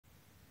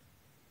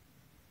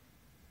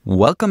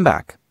Welcome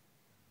back.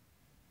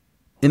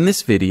 In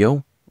this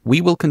video,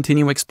 we will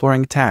continue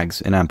exploring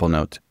tags in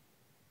Amplenote,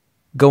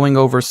 going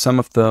over some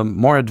of the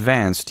more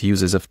advanced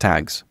uses of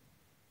tags.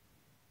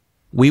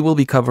 We will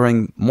be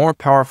covering more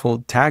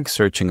powerful tag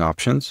searching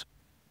options,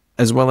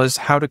 as well as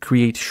how to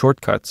create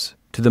shortcuts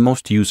to the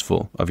most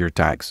useful of your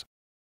tags.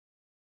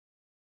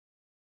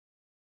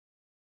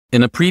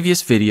 In a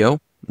previous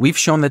video, we've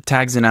shown that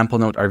tags in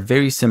Amplenote are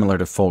very similar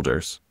to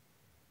folders.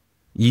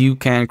 You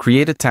can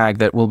create a tag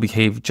that will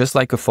behave just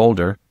like a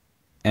folder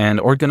and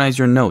organize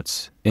your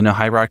notes in a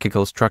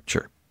hierarchical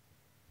structure.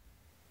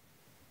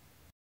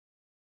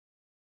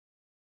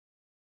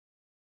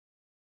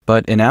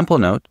 But in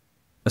Amplenote,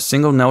 a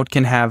single note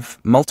can have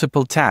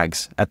multiple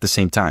tags at the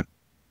same time.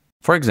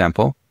 For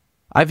example,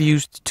 I've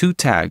used two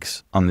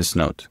tags on this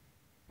note.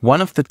 One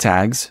of the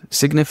tags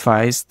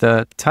signifies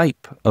the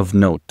type of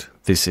note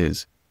this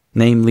is,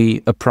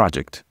 namely a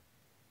project.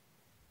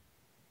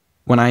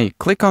 When I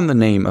click on the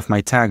name of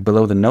my tag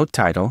below the note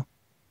title,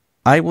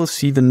 I will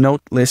see the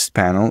note list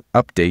panel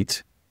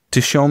update to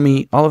show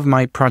me all of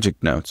my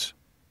project notes.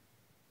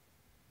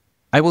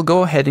 I will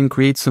go ahead and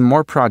create some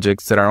more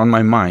projects that are on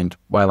my mind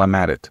while I'm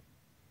at it.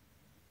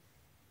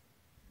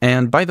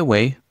 And by the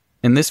way,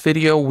 in this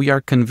video we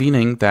are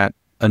convening that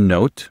a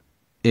note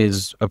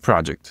is a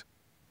project.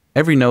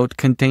 Every note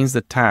contains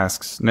the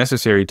tasks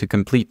necessary to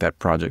complete that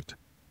project.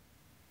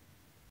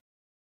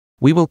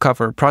 We will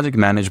cover project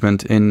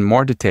management in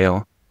more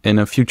detail in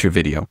a future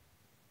video.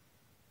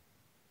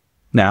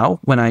 Now,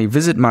 when I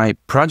visit my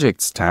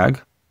Projects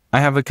tag, I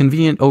have a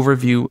convenient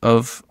overview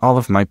of all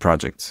of my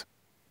projects.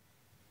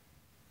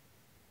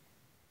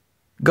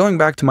 Going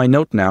back to my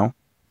note now,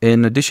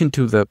 in addition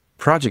to the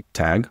Project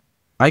tag,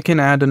 I can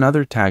add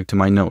another tag to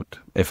my note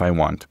if I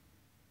want.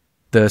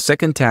 The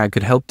second tag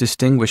could help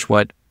distinguish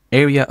what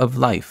area of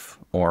life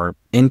or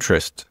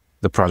interest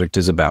the project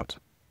is about.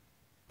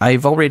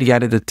 I've already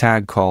added a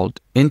tag called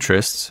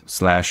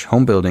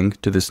interests/homebuilding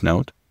to this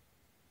note,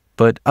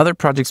 but other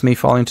projects may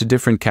fall into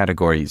different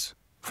categories.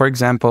 For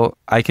example,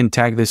 I can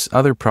tag this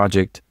other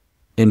project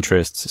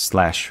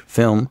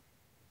interests/film,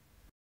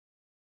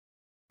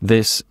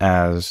 this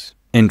as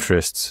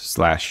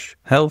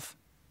interests/health,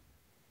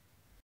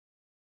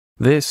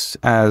 this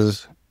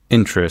as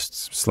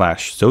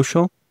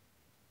interests/social,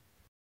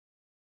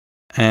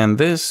 and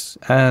this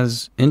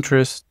as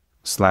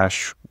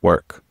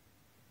interest/work.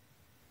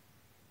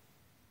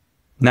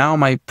 Now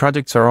my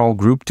projects are all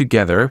grouped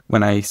together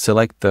when I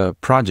select the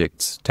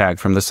Projects tag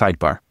from the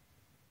sidebar.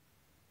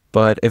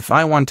 But if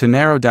I want to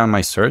narrow down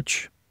my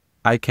search,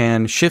 I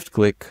can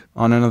shift-click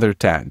on another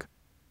tag.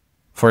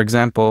 For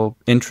example,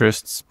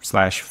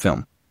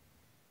 interests/film.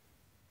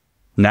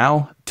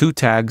 Now, two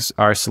tags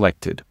are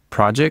selected,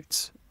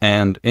 Projects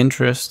and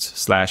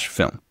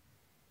interests/film.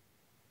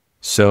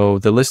 So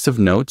the list of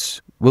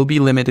notes will be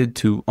limited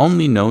to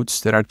only notes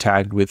that are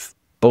tagged with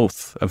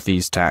both of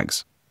these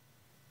tags.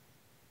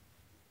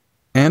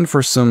 And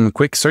for some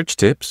quick search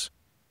tips,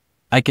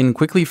 I can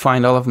quickly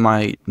find all of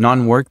my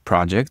non-work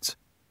projects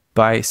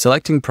by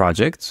selecting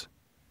Projects,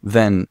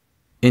 then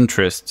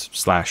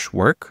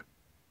Interests/work,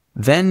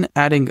 then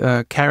adding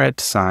a caret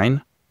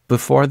sign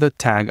before the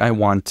tag I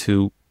want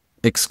to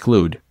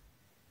exclude.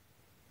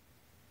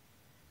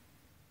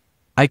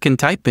 I can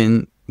type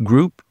in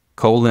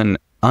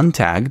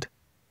group:"untagged"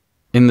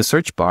 in the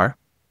search bar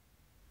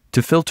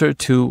to filter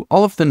to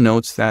all of the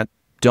notes that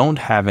don't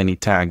have any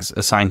tags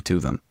assigned to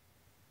them.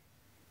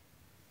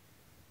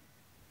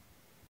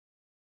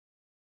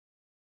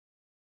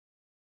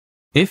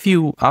 If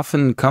you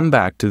often come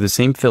back to the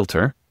same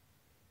filter,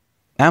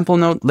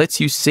 Amplenote lets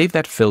you save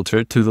that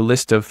filter to the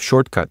list of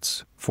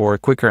shortcuts for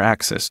quicker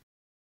access.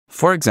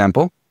 For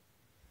example,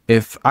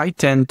 if I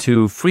tend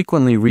to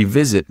frequently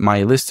revisit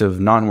my list of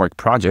non-work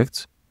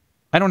projects,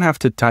 I don't have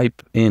to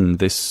type in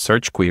this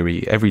search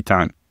query every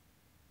time.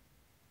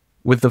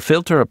 With the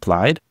filter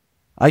applied,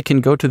 I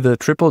can go to the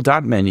triple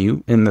dot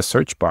menu in the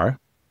search bar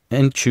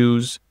and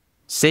choose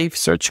Save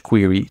Search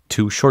Query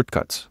to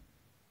Shortcuts.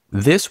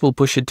 This will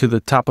push it to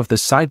the top of the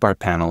sidebar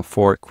panel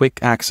for quick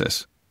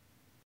access.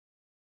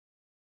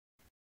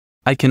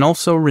 I can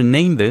also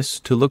rename this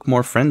to look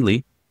more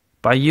friendly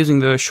by using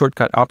the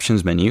Shortcut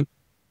Options menu,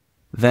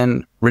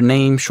 then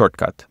Rename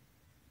Shortcut.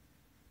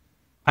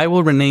 I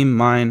will rename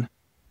mine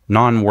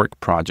Non-Work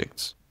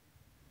Projects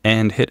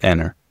and hit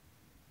Enter.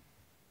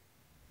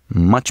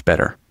 Much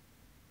better.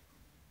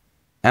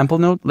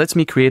 Amplenote lets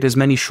me create as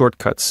many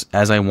shortcuts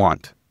as I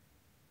want.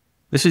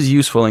 This is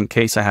useful in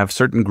case I have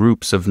certain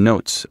groups of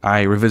notes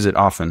I revisit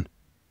often.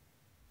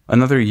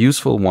 Another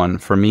useful one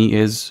for me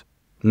is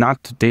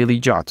Not Daily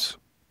Jots,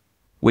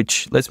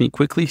 which lets me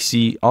quickly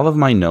see all of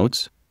my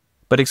notes,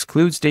 but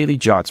excludes daily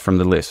jots from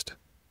the list.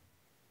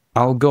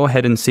 I'll go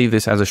ahead and save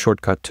this as a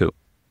shortcut too.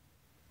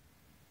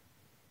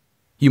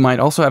 You might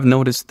also have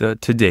noticed the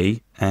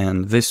Today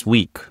and This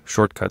Week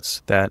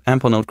shortcuts that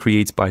Amplenote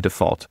creates by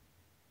default.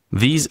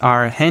 These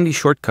are handy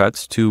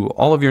shortcuts to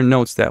all of your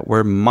notes that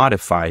were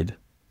modified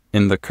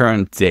in the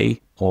current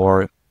day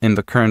or in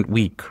the current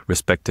week,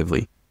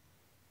 respectively.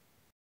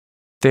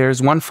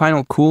 There's one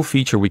final cool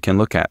feature we can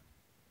look at.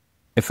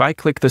 If I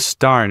click the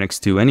star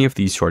next to any of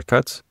these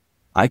shortcuts,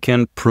 I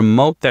can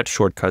promote that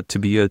shortcut to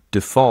be a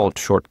default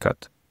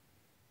shortcut.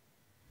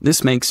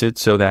 This makes it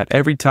so that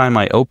every time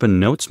I open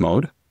Notes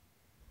mode,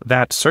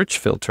 that search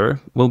filter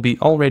will be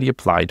already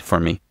applied for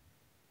me.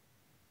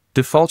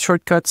 Default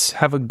shortcuts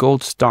have a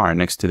gold star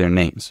next to their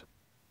names.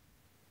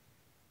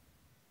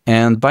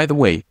 And by the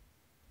way,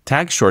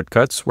 tag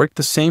shortcuts work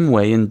the same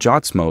way in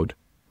Jots mode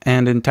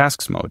and in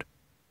Tasks mode.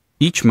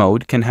 Each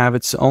mode can have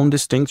its own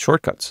distinct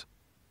shortcuts.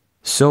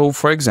 So,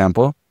 for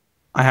example,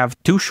 I have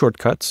two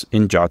shortcuts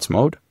in Jots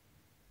mode,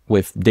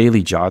 with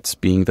Daily Jots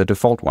being the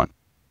default one.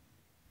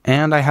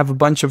 And I have a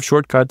bunch of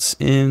shortcuts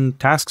in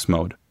Tasks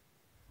mode,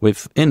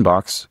 with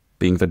Inbox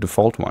being the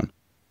default one.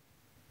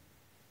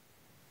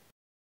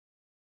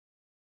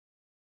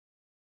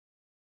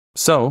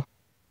 So,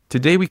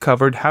 today we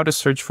covered how to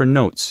search for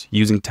notes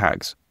using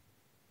tags.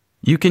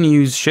 You can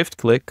use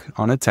shift-click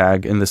on a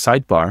tag in the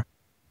sidebar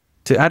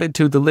to add it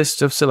to the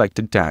list of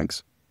selected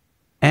tags.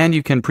 And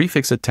you can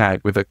prefix a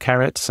tag with a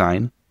caret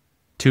sign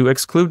to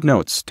exclude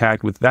notes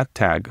tagged with that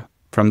tag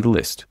from the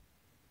list.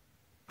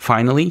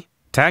 Finally,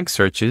 tag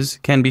searches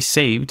can be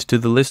saved to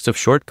the list of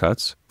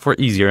shortcuts for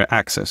easier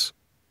access.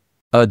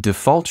 A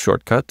default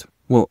shortcut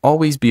will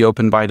always be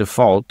open by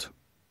default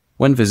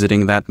when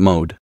visiting that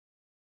mode.